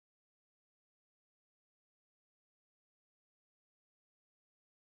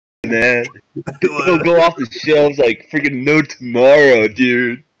man. It'll go off the shelves like freaking no tomorrow,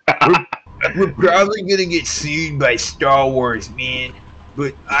 dude. We're probably gonna get sued by Star Wars, man.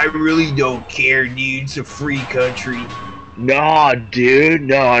 But I really don't care, dude. It's a free country. Nah, dude.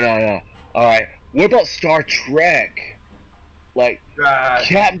 No. Alright. What about Star Trek? Like,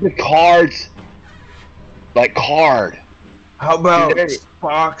 Captain Picard's, like, card. How about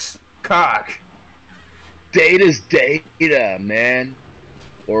Spock's cock? Data's data, man.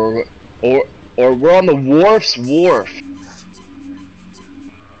 Or we're on the Worf's wharf.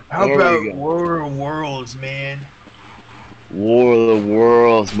 How about War of Worlds, man? War of the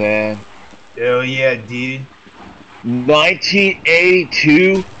Worlds, man. Hell yeah, dude.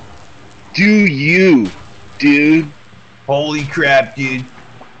 1982? Do you, dude? Holy crap, dude.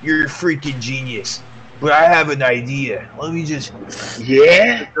 You're a freaking genius. But I have an idea. Let me just...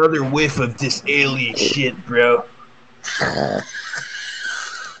 Yeah? Another whiff of this alien shit, bro.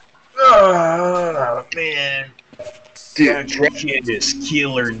 Oh, man. Dude, that shit is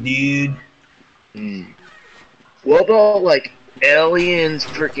killer, dude. What about, like, aliens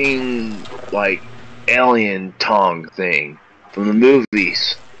freaking, like, alien tongue thing from the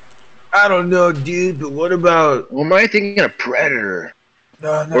movies? I don't know, dude, but what about... Well, am I thinking of Predator?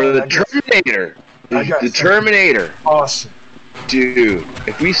 No, or the Terminator? The Terminator. Awesome. Dude,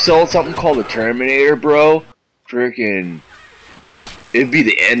 if we sold something called the Terminator, bro, freaking... It'd be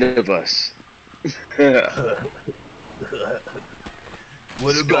the end of us.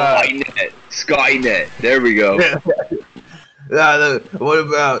 What about... Skynet. There we go. What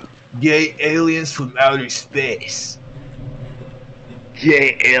about gay aliens from outer space?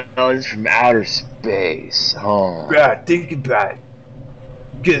 Gay aliens from outer space. Oh. Yeah, think about it.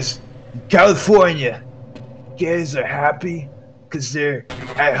 Because California, gays are happy because they're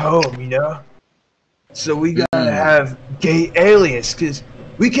at home, you know? So we gotta have gay aliens because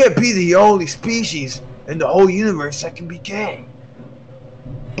we can't be the only species in the whole universe that can be gay.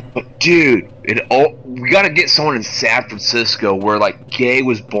 Dude, we gotta get someone in San Francisco where, like, gay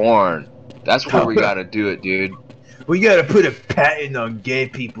was born. That's where we gotta do it, dude. We gotta put a patent on gay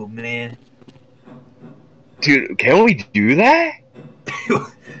people, man. Dude, can we do that?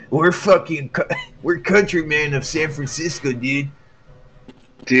 We're countrymen of San Francisco, dude.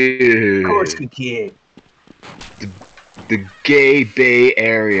 Dude. Of course we can. The gay Bay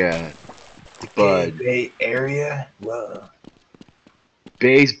Area. Bud. Gay Bay Area? Whoa.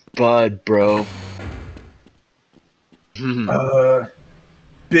 Bay's bud, bro.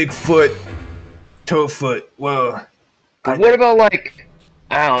 Bigfoot, Toefoot. Whoa. What about, like,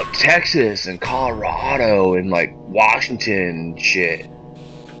 I don't know, Texas and Colorado and, like, Washington and shit?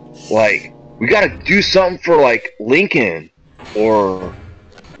 Like, we gotta do something for, like, Lincoln or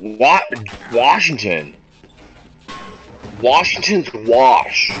Washington. Washington's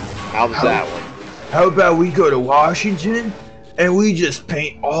wash. How's that one? How about we go to Washington and we just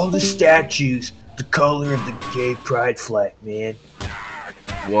paint all the statues the color of the gay pride flag, man?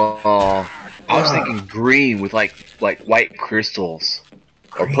 Well, I was thinking green with like white crystals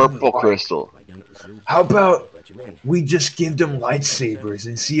or purple crystal. How about we just give them lightsabers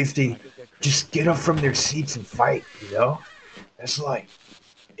and see if they just get up from their seats and fight, you know? That's like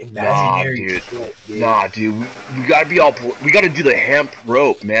imaginary shit, dude. Nah, dude. We gotta do the hemp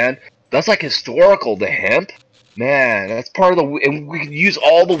rope, man. That's like historical, the hemp. Man, that's part of the... And we can use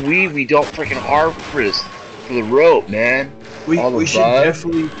all the weed we don't freaking harvest for the rope, man. We should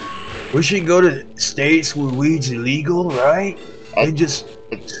definitely... We should go to states where weed's illegal, right? And just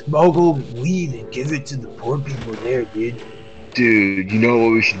smuggle weed and give it to the poor people there, dude. Dude, you know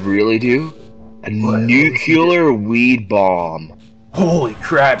what we should really do? A nuclear weed bomb. Holy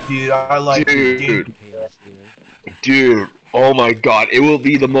crap, dude. I like it. Dude, oh my god. It will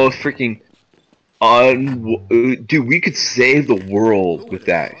be the most freaking... Dude, we could save the world with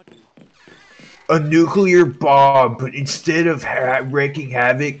that. A nuclear bomb, but instead of wreaking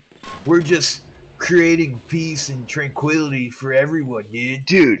havoc, we're just creating peace and tranquility for everyone, dude.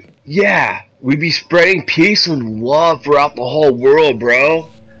 Dude, yeah. We'd be spreading peace and love throughout the whole world, bro.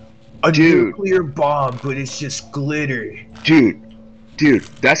 A nuclear bomb, but it's just glitter. Dude,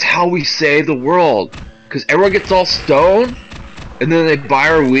 that's how we save the world. Because everyone gets all stoned, and then they buy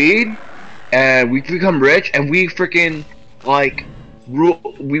our weed, and we become rich, and we freaking, like,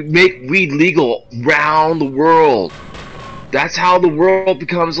 we make weed legal around the world. That's how the world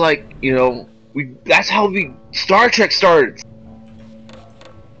becomes, like, you know, that's how Star Trek started.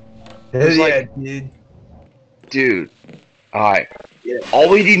 Hell yeah, dude. Dude. Alright. Yeah. All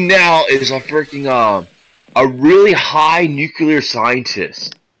we need now is a freaking, a really high nuclear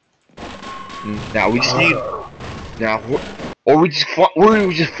scientist. Now, we just need... Now, Or we just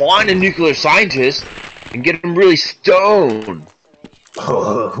find a nuclear scientist and get him really stoned.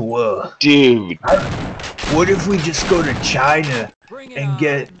 Whoa. Dude. What if we just go to China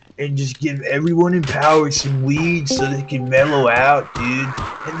and just give everyone in power some weed so they can mellow out, dude?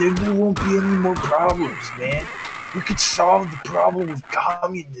 And then there won't be any more problems, man. We could solve the problem of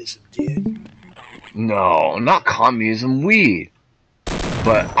communism, dude. No, not communism, weed.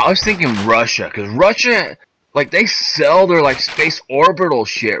 But I was thinking Russia, because Russia, like, they sell their, like, space orbital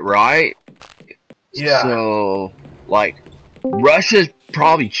shit, right? Yeah. So, like, Russia's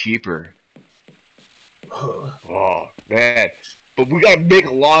probably cheaper. Oh, man. But we gotta make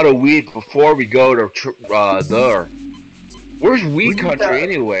a lot of weed before we go to, there. Where's weed country,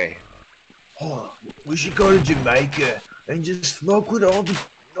 anyway? Oh, we should go to Jamaica and just smoke with all the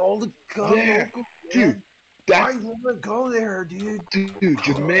locals, dude. I wanna go there, dude. Dude,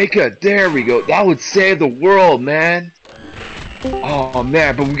 Jamaica. There we go. That would save the world, man. Oh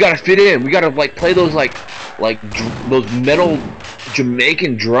man, but we gotta fit in. We gotta like play those those metal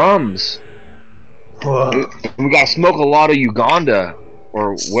Jamaican drums. We gotta smoke a lot of Uganda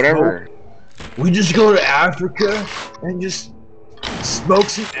or whatever. We just go to Africa and just smoke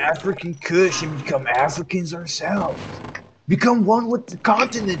some African Kush and become Africans ourselves. Become one with the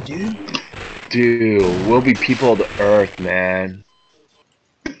continent, dude. Dude, we'll be people of the earth, man.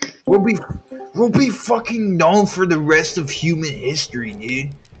 We'll be fucking known for the rest of human history,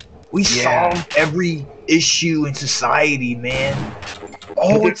 dude. We solved every issue in society, man.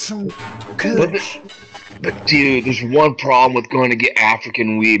 Oh, it's some Kush. But dude, there's one problem with going to get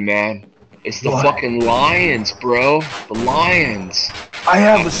African weed, man. It's the fucking lions, bro. The lions. I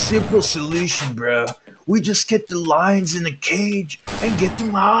have a simple solution, bro. We just get the lions in a cage and get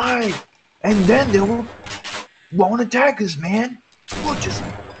them high. And then they won't attack us, man. We'll just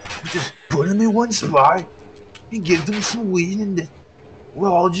put them in one spot and give them some weed and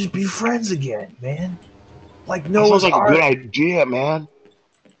we'll all just be friends again, man. Like Noah's Ark. Sounds like a good idea, man.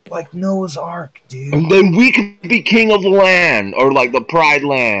 Like Noah's Ark, dude. And then we could be king of the land, or like the Pride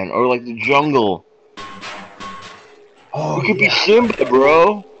Land, or like the jungle. Oh, we could be Simba,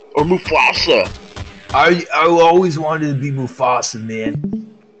 bro, or Mufasa. I always wanted to be Mufasa,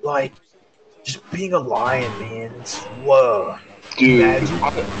 man. Like, just being a lion, man. It's whoa. Dude,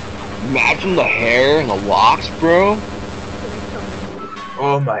 imagine the hair and the locks, bro.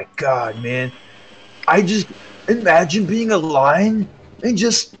 Oh my god, man. I just imagine being a lion and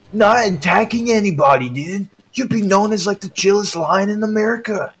just not attacking anybody, dude. You'd be known as like the chillest lion in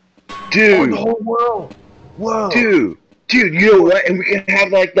America. Dude. Or the whole world. Whoa. Dude, you know what? And we can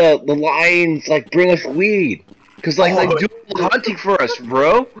have like the lions like bring us weed. Cause like do hunting for us,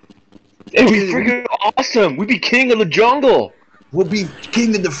 bro. It'd be freaking awesome. We'd be king of the jungle. We'll be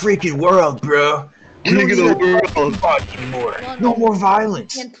king of the freaking world, bro. King of the world anymore. No more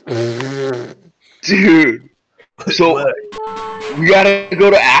violence. Dude. So we gotta go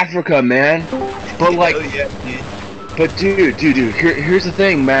to Africa, man. But like, but dude, here's the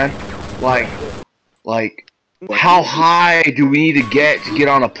thing, man. Like, how high do we need to get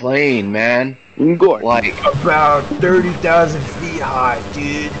on a plane, man? Like about 30,000 feet high,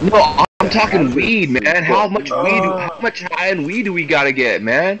 dude. No, I'm talking weed, man. How much high in weed do we gotta get,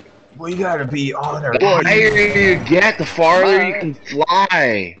 man? We gotta be on our. The higher you get, the farther you can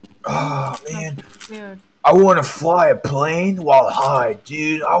fly. Oh man, I want to fly a plane while high,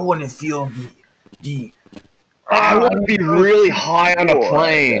 dude. I want to feel I want to be really high on a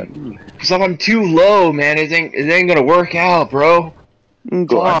plane. Cause if I'm too low, man, it ain't gonna work out, bro.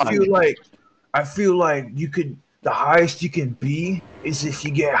 I feel like you could. The highest you can be is if you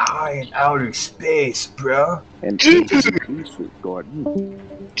get high in outer space, bro. And dude,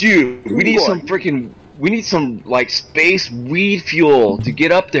 we need some like space weed fuel to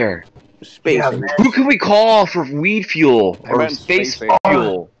get up there. Who can we call for weed fuel or space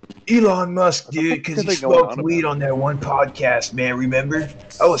fuel? Elon Musk, dude, because he smoked weed on that one podcast, man. Remember?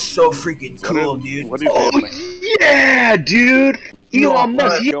 That was so freaking cool, dude. Oh yeah, dude. Elon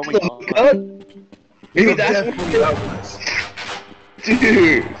Musk, he has the hookup. Maybe that's what was.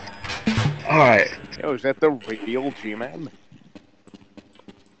 Dude. Alright. Yo, is that the real G-Man?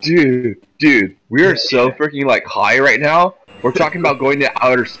 Dude, we are so freaking like high right now. We're talking about going to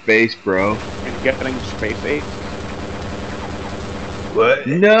outer space, bro. And getting space aid? What?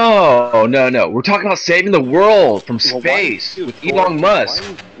 No. We're talking about saving the world from space with Elon Musk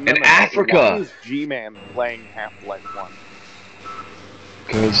and Africa. Why is G-Man playing Half-Life 1?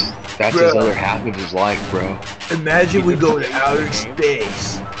 Because that's his other half of his life, bro. Imagine we go to outer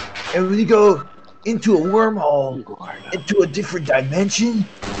space, and we go into a wormhole, into a different dimension,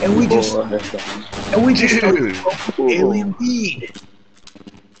 and we just start Dude, smoking alien weed.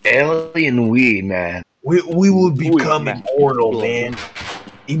 alien weed, man. We will Weed, become man. immortal, man.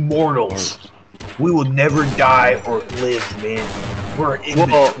 Immortals. We will never die or live, man. We're in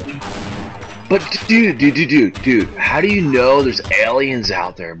Well, between. but dude, how do you know there's aliens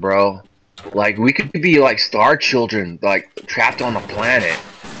out there, bro? Like, we could be like star children, like trapped on a planet,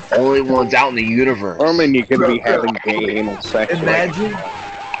 only ones out in the universe. Or I mean, you could Bro, be having gay anal sex. Imagine.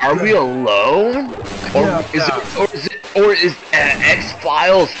 Are we alone? Or No, is no. or is X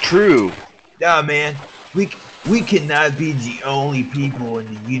Files true? Nah, man. We cannot be the only people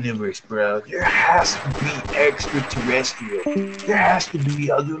in the universe, bro. There has to be extraterrestrial. There has to be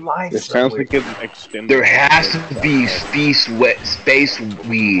other life It sounds somewhere. like an extended. There has to be space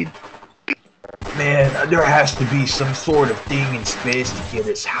weed. Man, there has to be some sort of thing in space to get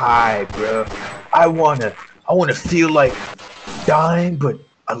us high, bro. I wanna feel like dying but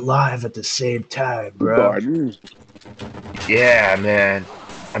alive at the same time, bro. Garden. Yeah, man.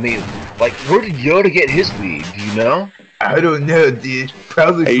 I mean, like, where did Yoda get his weed? Do you know? I don't know, dude.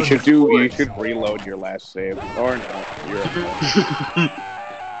 Probably Hey, from the you forest. should reload your last save. Or no, you're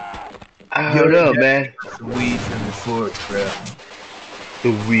I don't know, man. Some weed from the forest, bro.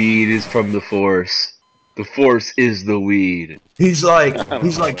 The weed is from the Force. The Force is the weed. He's like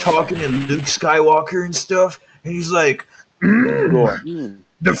talking to Luke Skywalker and stuff, and he's like, Garden.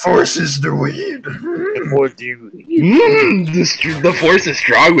 "The Force is the weed." The Force is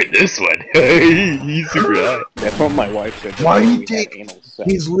strong with this one. He's super high. That's what my wife said. Why do you we had think anal sex.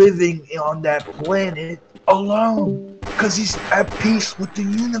 he's living on that planet alone? Because he's at peace with the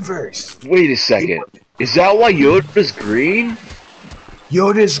universe. Wait a second. Is that why Yoda's green?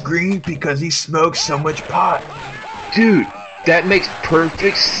 Yoda's green because he smokes so much pot. Dude, that makes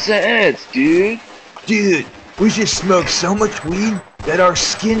perfect sense, dude. Dude, we should smoke so much weed that our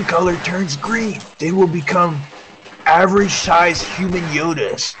skin color turns green. Then we'll become average sized human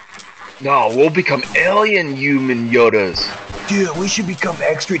Yodas. No, we'll become alien human Yodas. Dude, we should become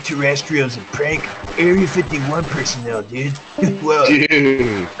extraterrestrials and prank Area 51 personnel, dude. Well, Dude,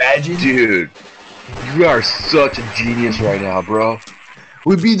 imagine. dude. You are such a genius right now, bro.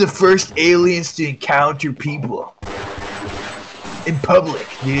 We'd be the first aliens to encounter people in public,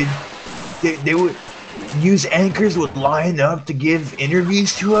 dude. They would news anchors would line up to give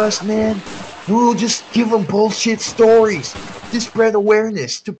interviews to us, man. And we'll just give them bullshit stories to spread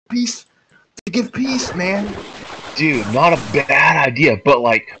awareness, to give peace, man. Dude, not a bad idea, but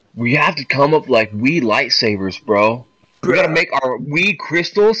like, we have to come up like weed lightsabers, bro. We gotta make our weed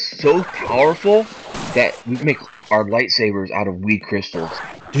crystals so powerful that we make our lightsabers out of weed crystals.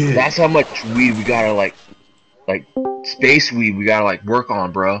 Dude, That's how much weed we gotta like space weed we gotta like work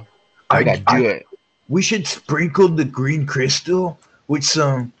on, bro. We gotta do it. we should sprinkle the green crystal with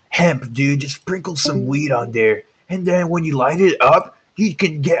some hemp, dude. Just sprinkle some weed on there. And then when you light it up, you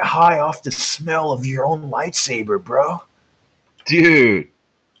can get high off the smell of your own lightsaber, bro. Dude,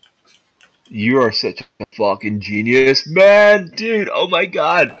 you are such a fucking genius, man. Dude, oh my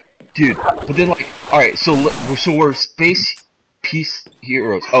god. Dude, but then like, alright, so we're space peace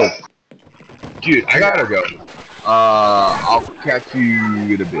heroes. Oh, dude, I gotta go. I'll catch you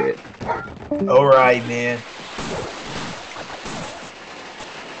in a bit. Alright, man.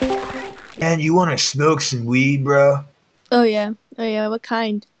 And you want to smoke some weed, bro? Oh yeah. What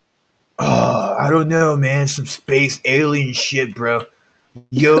kind? Oh, I don't know, man. Some space alien shit, bro.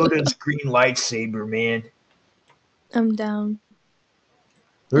 Yoda's green lightsaber, man. I'm down.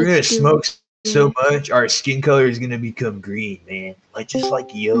 We're gonna Let's do smoke it. so much, our skin color is gonna become green, man. Like just like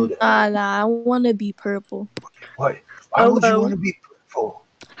Yoda. Nah, I wanna be purple. What? Why would you Hello. want to be purple?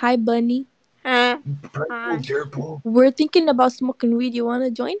 Hi, Bunny. Purple, Hi. purple. We're thinking about smoking weed. You wanna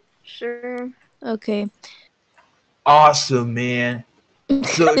join? Sure. Okay. Awesome, man.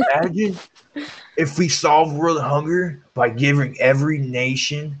 So imagine if we solve world hunger by giving every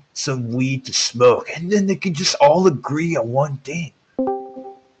nation some weed to smoke, and then they can just all agree on one thing.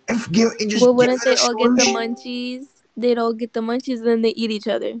 And just Well, give wouldn't it they a all get the solution. munchies? They'd all get the munchies, and then they eat each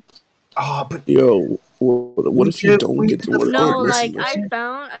other. Oh, but Yo, what if you don't get to work No, on like this? I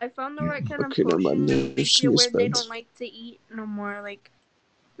found the right kind Okay, of never mind. potion There's to where they beds. don't like to eat no more. Like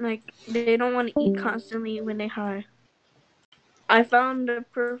they don't want to eat constantly when they high. I found the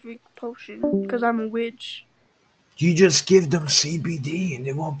perfect potion because I'm a witch. you just give them CBD and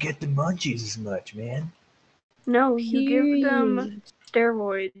they won't get the munchies as much, man. No, you give them Period.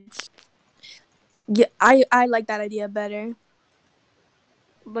 steroids. Yeah, I like that idea better.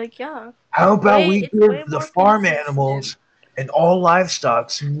 Like yeah, How about we it's way give the more farm consistent. animals and all livestock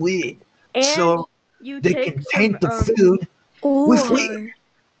some weed? And so you they take can some taint the food with weed, Or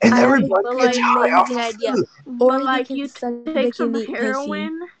and I have everybody but an gets like high off amazing of idea. food. Or but they like can you suck take dick some and eat pussy.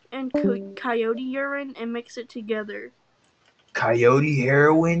 heroin and coyote urine and mix it together. Coyote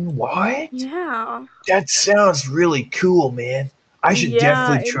heroin? What? Yeah. That sounds really cool, man. I should Yeah,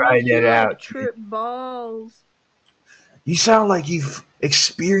 definitely it try makes that you like out, dude. trip balls. You sound like you've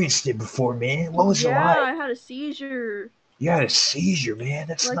experienced it before, man. What was it Yeah, like? I had a seizure. You had a seizure, man.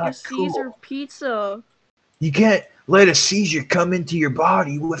 That's Like a not Caesar cool. pizza. You can't let a seizure come into your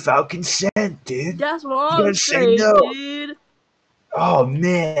body without consent, dude. That's what You I gotta was say saying, no. dude. Oh,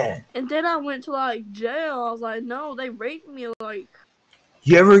 man. And then I went to like jail. I was like, no, they raped me. Like,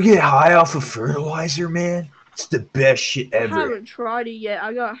 You ever get high off of fertilizer, man? It's the best shit I ever. haven't tried it yet.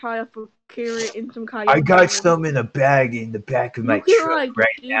 I got high off a carrot and some I coyote got urine. some in a bag in the back of my You can truck like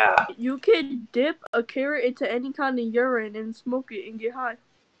right dip, now. you can dip a carrot into any kind of urine and smoke it and get high.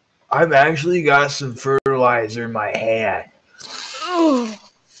 I've actually got some fertilizer in my hand. Oh,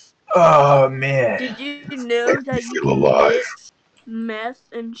 Oh, man. did you know that you Feel can alive. mix meth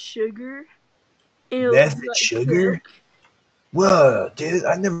and sugar and it'll Meth be and like sugar? coke? Whoa, dude.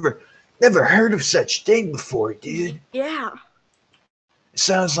 I never heard of such thing before, dude. Yeah, It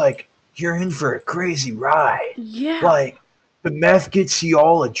sounds like you're in for a crazy ride. yeah. Like, the meth gets you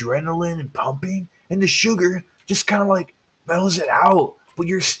all adrenaline and pumping, and the sugar just kind of like mellows it out, but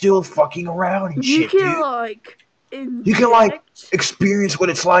you're still fucking around and You shit, can dude. like You can like inject. experience what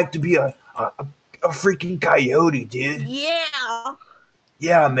it's like to be a freaking coyote, dude. Yeah,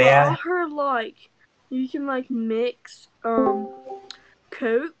 Yeah, but I man. heard like you can like mix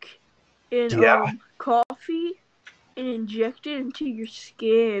coke and Yeah. coffee and inject it into your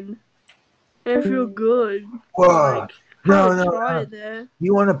skin and feel good. Whoa. Like, No, haven't no, no. tried that.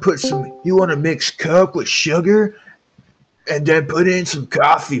 You want to mix Coke with sugar and then put in some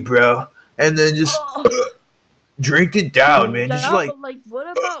coffee, bro. And then just Oh, drink it down, man. Just yeah, like, but like, what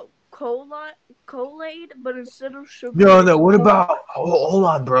about Kool-Aid, but instead of sugar, no, it's no. What cola? about, hold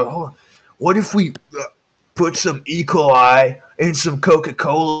on, bro. Hold on. What if we put some E. coli in some Coca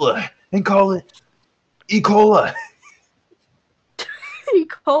Cola and call it E. Cola?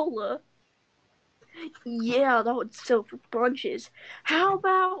 Cola. Yeah, that would sell for bunches. How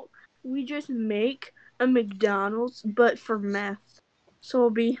about we just make a McDonald's but for meth? So it'll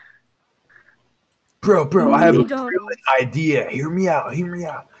be Bro, I have a brilliant McDonald's. idea. Hear me out. Hear me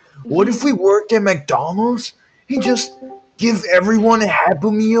out. What if we worked at McDonald's and just give everyone a Happy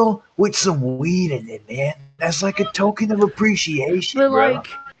Meal with some weed in it, man? That's like a token of appreciation, But bro.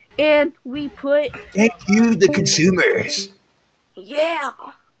 like, and we put Thank you, the consumers. yeah,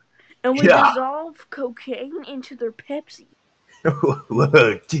 and we Yeah. dissolve cocaine into their Pepsi.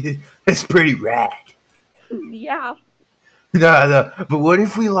 Whoa, dude, that's pretty rad. Yeah. No. But what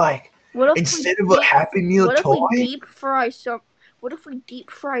if we like What if instead we of a deep, Happy Meal what if we toy? deep fry some? What if we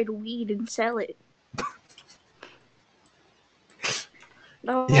deep fried weed and sell it?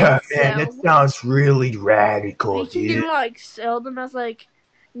 That would Yeah, man, that sell. sounds really radical, We can dude. like sell them as like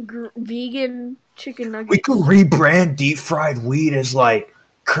vegan chicken We nuggets. could rebrand deep fried weed as like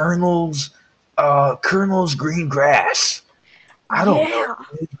Colonel's green grass. I don't know. Yeah,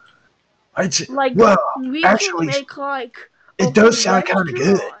 I'd say, like well, we actually, can make like a it does whole sound kind of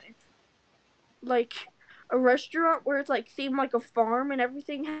good. restaurant, like a restaurant where it's like themed like a farm and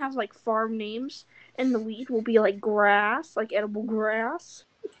everything has like farm names, and the weed will be like grass, like edible grass.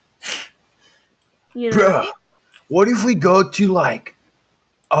 You know? Bruh, what if we go to like,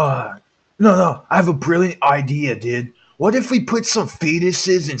 no, I have a brilliant idea, dude. What if we put some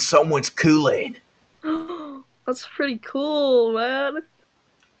fetuses in someone's Kool-Aid? That's pretty cool, man.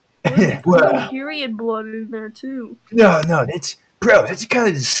 What if we put Well, period blood in there too? no, that's kind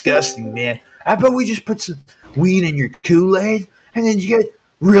of disgusting, man. How about we just put some weed in your Kool-Aid and then you get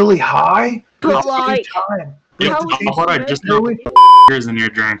really high, but at But the same like, time, how at would the you same I time, just make know it? beers in your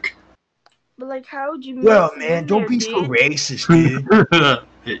drink. But like, how would you well, mix it man, in don't there, be so dude? racist, dude.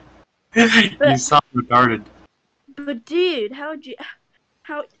 You sound retarded. But dude, how would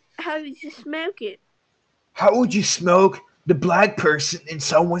you smoke it? How would you smoke the black person in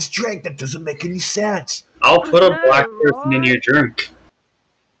someone's drink? That doesn't make any sense. I'll put a black No, person in your drink.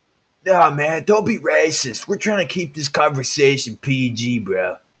 Nah, man, don't be racist. We're trying to keep this conversation PG,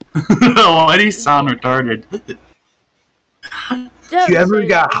 bro. Why do you sound retarded? Don't You ever say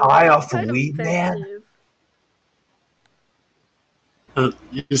got that high word. off It's of kind of weed, man? offensive.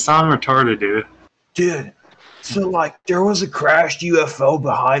 You sound retarded, dude. Dude, so like there was a crashed UFO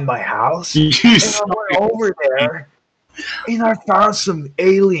behind my house, You and I sound went over there, and I found some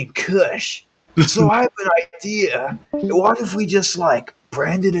alien kush. So I have an idea. What if we just like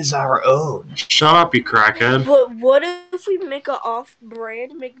branded as our own. Shut up, you crackhead. But what if we make a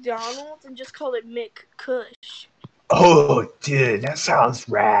off-brand McDonald's and just call it McCush? Oh, dude, that sounds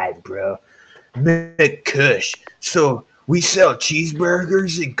rad, bro. McCush. So we sell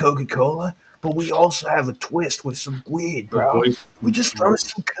cheeseburgers and Coca-Cola, but we also have a twist with some weed, bro. We just throw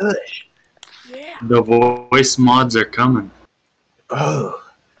some Kush. Yeah. The voice mods are coming. Oh,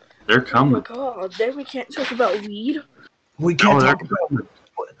 They're Oh my coming. god, then we can't talk about weed. we can't No, they're talk about coming.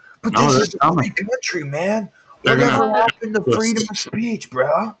 But No, this they're is a coming. free country, man. They're Whatever gonna happened to freedom of speech,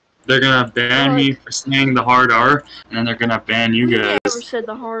 bro? They're gonna ban me for saying the hard R, and then they're gonna ban you We never guys. said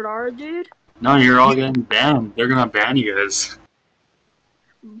the hard R, dude. No, you're all getting banned. They're gonna ban you guys.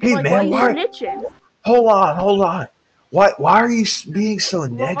 Hey, Like, man, why are why? you snitching? Hold on. Why are you being so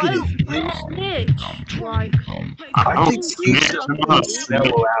negative? Why snitch? Like, I think don't we need snitch. I'm to not a snitch.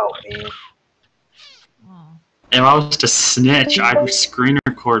 mellow out, man. If I was to snitch, I'd screen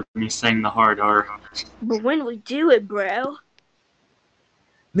record me saying the hard R. but when we do it, bro.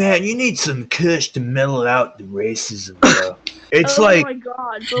 Man, you need some Kush to mellow out the racism, bro. It's Oh like my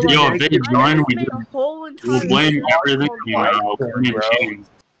god, but the Yo, like, if they negative I join, just we made a whole we'll entire blame vlog everything called on you know, White Korean bro. cheese.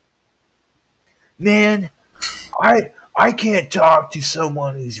 Man, I can't talk to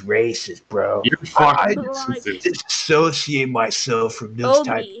someone who's racist, bro. You're I fucking But like, disassociate myself from those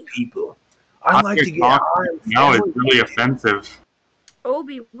type Obi, of people. I like you're to get talking high on now is family. really offensive.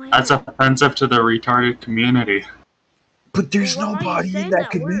 Obi, when? That's offensive to the retarded community. But there's Well, why are you nobody in saying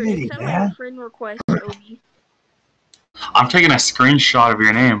that that word? community, Accept my man. friend request, Obi. I'm taking a screenshot of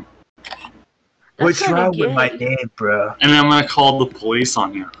your name, That's What's kinda wrong with my gay. name, bro? and then I'm gonna call the police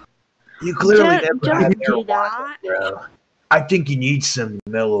on you. You clearly never Don't had do marijuana, that. bro. I think you need some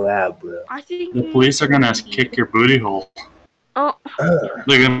to mellow out, bro. I think The you police are need gonna some weed. kick your booty hole. Oh,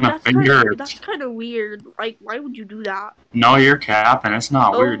 They're gonna finger that's it. kind of weird. Like, why would you do that? No, you're capping. It's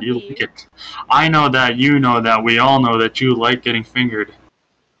not weird. You Obi. like it. I know that. You know that. We all know that you like getting fingered.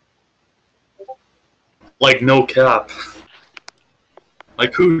 Like no cap.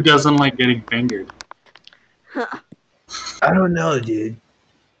 Like who doesn't like getting fingered? I don't know, dude.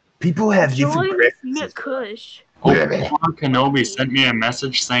 People have different Join preferences. McCush. Obi-Wan Kenobi sent me a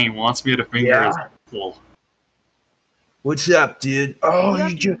message saying he wants me to finger his Yeah. asshole. What's up, dude? Oh, You you have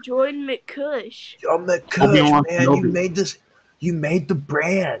to just join McCush. on the Obi-Wan Kush, man. You Kenobi. made this. You made the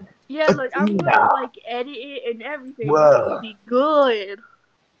brand. Yeah, like I'm Athena. gonna like edit it and everything. It's Whoa. gonna be good.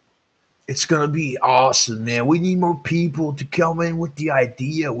 It's gonna be awesome, man. We need more people to come in with the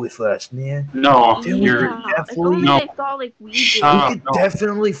idea with us, man. No, Dude, you're Yeah, if definitely- only No. they thought like we did. Shut We up. could no.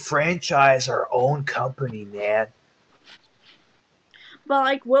 definitely franchise our own company, man. But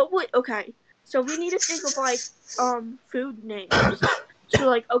like, what would okay? So we need to think of like food names. So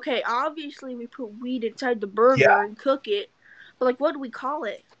like, okay, obviously we put weed inside the burger Yeah. and cook it. But like, what do we call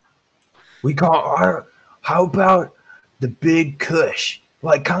it? We call our. How about the Big Kush?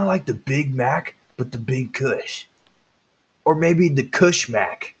 Like kind of like the Big Mac, but the Big Kush. Or maybe the Kush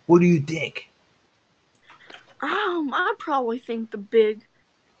Mac. What do you think? I probably think the big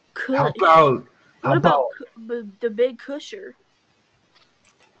Kush. How about? What about the big Kusher?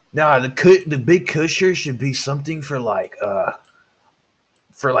 Nah, the Big Kusher should be something for like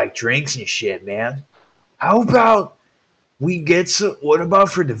drinks and shit, man. How about we get some? What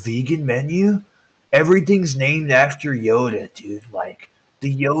about for the vegan menu? Everything's named after Yoda, dude. Like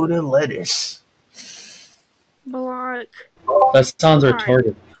the Yoda lettuce. But like, That sounds Alright.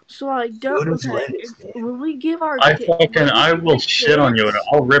 retarded. so like, don't Yoda's okay. lettuce, man. When we give our I when we will give the shit on kids- Yoda.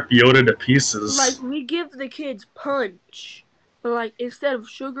 I'll rip Yoda to pieces. Like we give the kids punch, but like instead of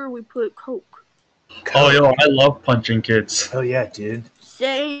sugar, we put Coke. Oh, yo, I love punching kids. Oh yeah, dude.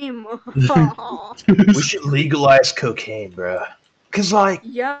 Same. We should legalize cocaine, bro. Cause like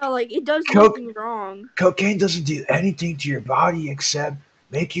Yeah, like it does Coke- nothing wrong. cocaine doesn't do anything to your body except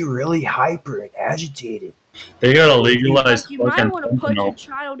make you really hyper and agitated. They gotta legalize Like you might fucking want to punch a fentanyl.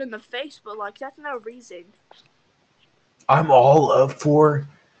 child in the face, but like that's no reason. I'm all up for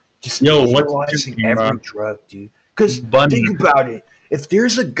just Yo, what's legalizing your- every drug, dude. Because Bunny. think about it. If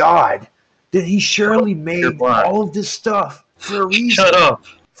there's a God, then he surely You're made black. all of this stuff for a reason. Shut up.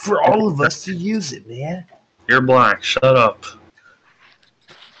 For all of us to use it, man. You're black. Shut up.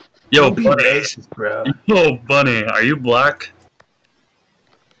 Yo, Don't be Bunny. racist, bro. Yo, Bunny. Are you black?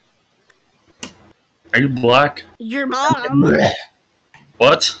 Are you black? Your mom,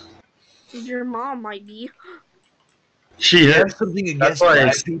 What? your mom might be. She You is. have something against why I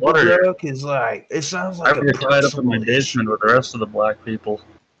black people, slaughtered her. bro? Because, like, it sounds like I a get tied up in my personal basement issue. with the rest of the black people.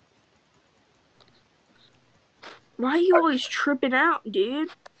 Why are you always tripping out, dude?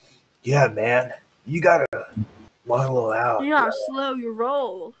 Yeah, man. You gotta Mellow out. You gotta slow your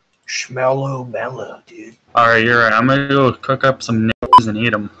roll. Schmellow mellow, dude. Alright, you're right. I'm gonna go cook up some nipples and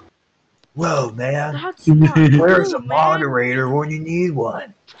eat them. Whoa, man. That's not Where's cool, a man. moderator when you need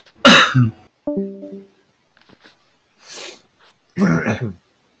one?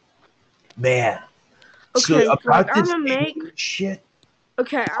 Man. So Okay, about I'm this gonna make. shit.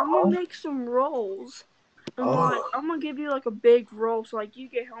 Okay, I'm gonna make some rolls. And like, I'm gonna give you like a big roll, so like you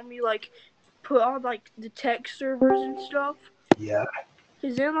can help me like put on like the tech servers and stuff. Yeah.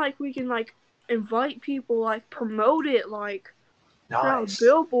 Cause then like we can like invite people, like promote it, like put out a Nice.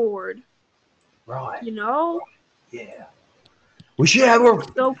 billboard. Right. You know? Yeah. We should have our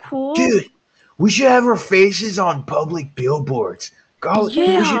So cool. dude. We should have our faces on public billboards. We should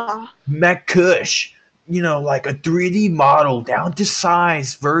Yeah. make Kush, you know, like a 3D model down to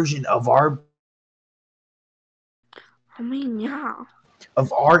size version of our I mean, yeah.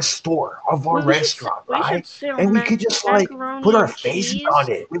 store, of our restaurant, We right? should sell And we could just like macaroni put our and faces cheese, on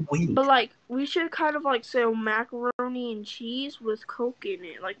it. but like we should kind of like sell macaroni and cheese with Coke in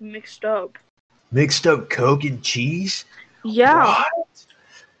it, like mixed up. Mixed up Coke and cheese. Yeah. What?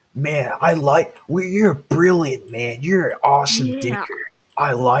 Man, you're brilliant, man. You're an awesome thinker.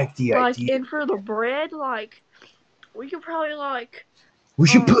 I like the idea. And for the bread, like we could probably like We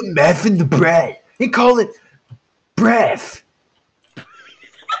should put meth in the bread and call it breath.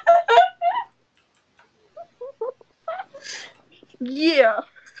 Yeah.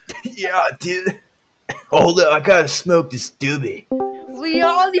 Yeah, dude. Hold up, I gotta smoke this doobie. We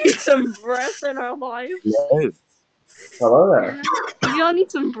all need some breath in our lives. Yes. Hello there. We all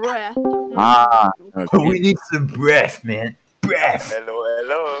need some breath. We need some breath, man. Breath.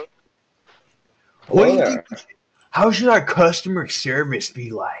 Hello. What do you think? How should our customer service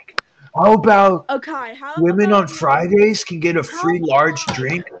be like? How about women on Fridays can get a free large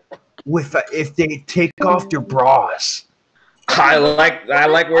drink if they take off their bras? I like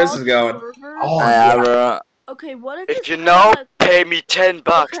where this is going. Oh, yeah. Okay, what if you know, pay me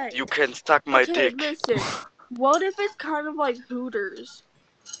 $10, you can suck my dick. Listen, what if it's kind of like Hooters,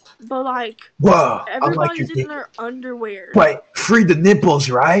 but like whoa, everybody's in their underwear? But free the nipples,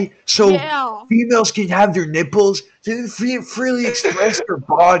 right? So females can have their nipples to freely express their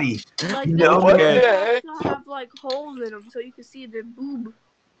body. Like, you know, have to have like holes in them so you can see their boob.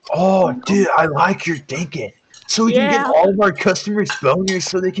 Oh, dude, I like your thinking. So we can get all of our customers boners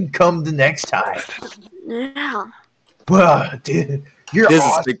so they can come the next time. Yeah. Wow, dude, you're this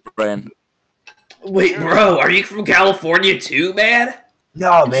awesome. is big brain. Wait, bro, are you from California too, man?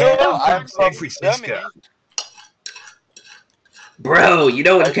 No, man, No, I'm from San Francisco. Bro, you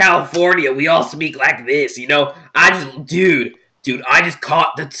know, in California, we all speak like this, you know? Dude, I just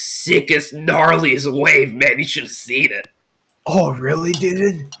caught the sickest, gnarliest wave, man. You should have seen it. Oh, really,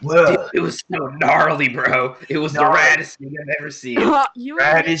 dude? Whoa. Dude, it was so gnarly, bro. It was the raddest thing I've ever seen.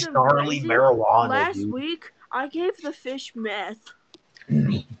 Raddest, gnarly marijuana, Last week, I gave the fish meth.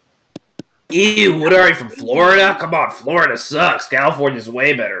 Ew, what are you, from Florida? Come on, Florida sucks. California's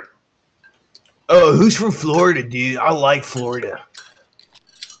way better. Oh, who's from Florida, dude? I like Florida.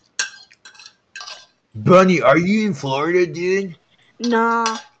 Bunny, are you in Florida, dude?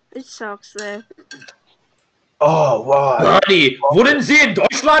 Nah, it sucks there. Oh, wow. Bunny, wouldn't Sie in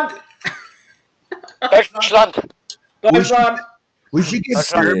Deutschland? Deutschland. We should get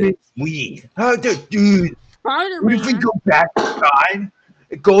German weed. Oh, dude. What if we go back in time,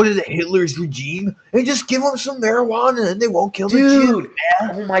 go to the Hitler's regime, and just give them some marijuana and they won't kill the kid,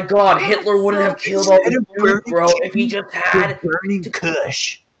 man? Oh my god, Hitler wouldn't have killed all the youth, bro, if he just had burning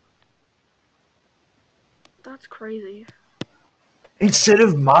Kush. That's crazy. Instead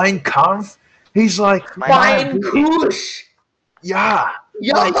of Mein Kampf, he's like Mein Kush. Yeah,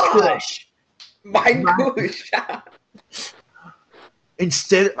 Mein Kush. Mein Kush.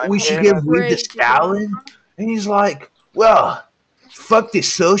 Instead, we should give weed to Stalin, and he's like, well, fuck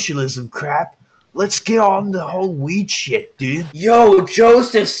this socialism crap. Let's get on the whole weed shit, dude. Yo,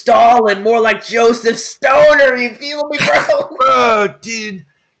 Joseph Stalin, more like Joseph Stoner, you feel me, bro? Bro, dude,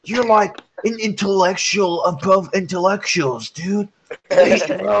 you're like an intellectual above intellectuals, dude.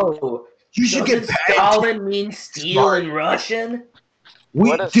 Bro, you should get Stalin means steal in Russian?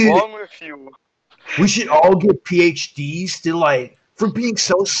 What is wrong with you? We should all get PhDs to like for being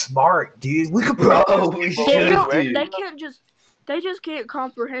so smart, dude. We could probably they just can't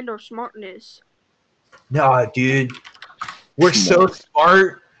comprehend our smartness. Nah, dude. We're so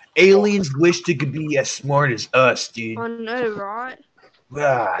smart. Aliens wish they could be as smart as us, dude. I know, right?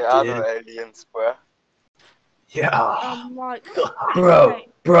 Yeah, there are no aliens, bro. Yeah. Like, bro.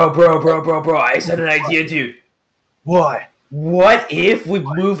 I just had an idea, dude. What? What if we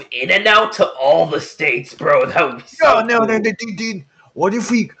move in and out to all the states, bro? That would be so No, cool. dude. What if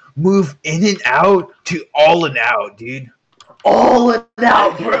we move in and out to all and out, dude? All and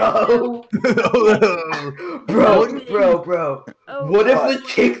out, bro. What? Bro. Oh, What if we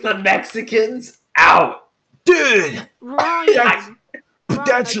kick the Mexicans out? Dude, Ryan.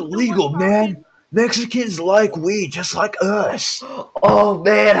 that's are you the illegal, one man. talking? Mexicans like weed just like us. Oh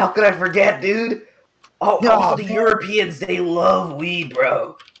man, how could I forget, dude? Oh, No, also the man. Europeans, they love weed,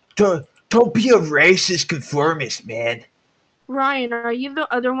 bro. Don't be a racist conformist, man. Ryan, are you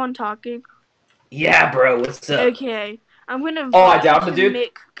the other one talking? Yeah, bro, what's up? Okay, I'm gonna Oh, I invite downed you the to dude?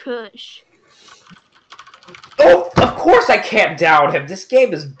 Mick Kush. Oh, of course I can't down him. This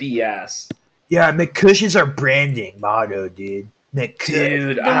game is BS. Yeah, McCush is our branding motto, dude. McCush.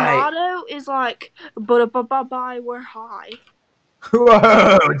 Dude, The motto is like, bye, we're high.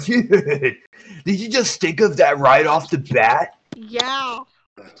 Whoa, dude. Did you just think of that right off the bat? Yeah.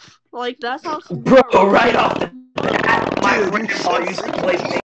 Like, that's how Bro, smart right off the bat, my Dude, you're grandpa so used to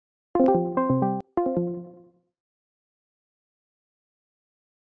play.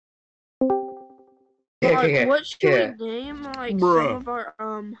 Like, what should we name, like, some of our,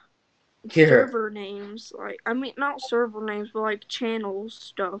 server names? Like, I mean, not server names, but, like, channels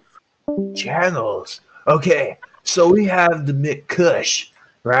stuff. Channels. Okay, so we have the McCush,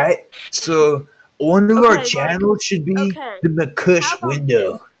 right? So one of our channels should be the McCush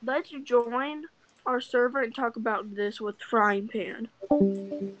window. This? Let's join our server and talk about this with Frying Pan.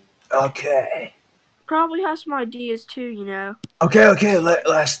 Okay. Probably has some ideas too, you know. Okay,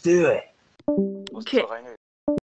 let's do it. Okay.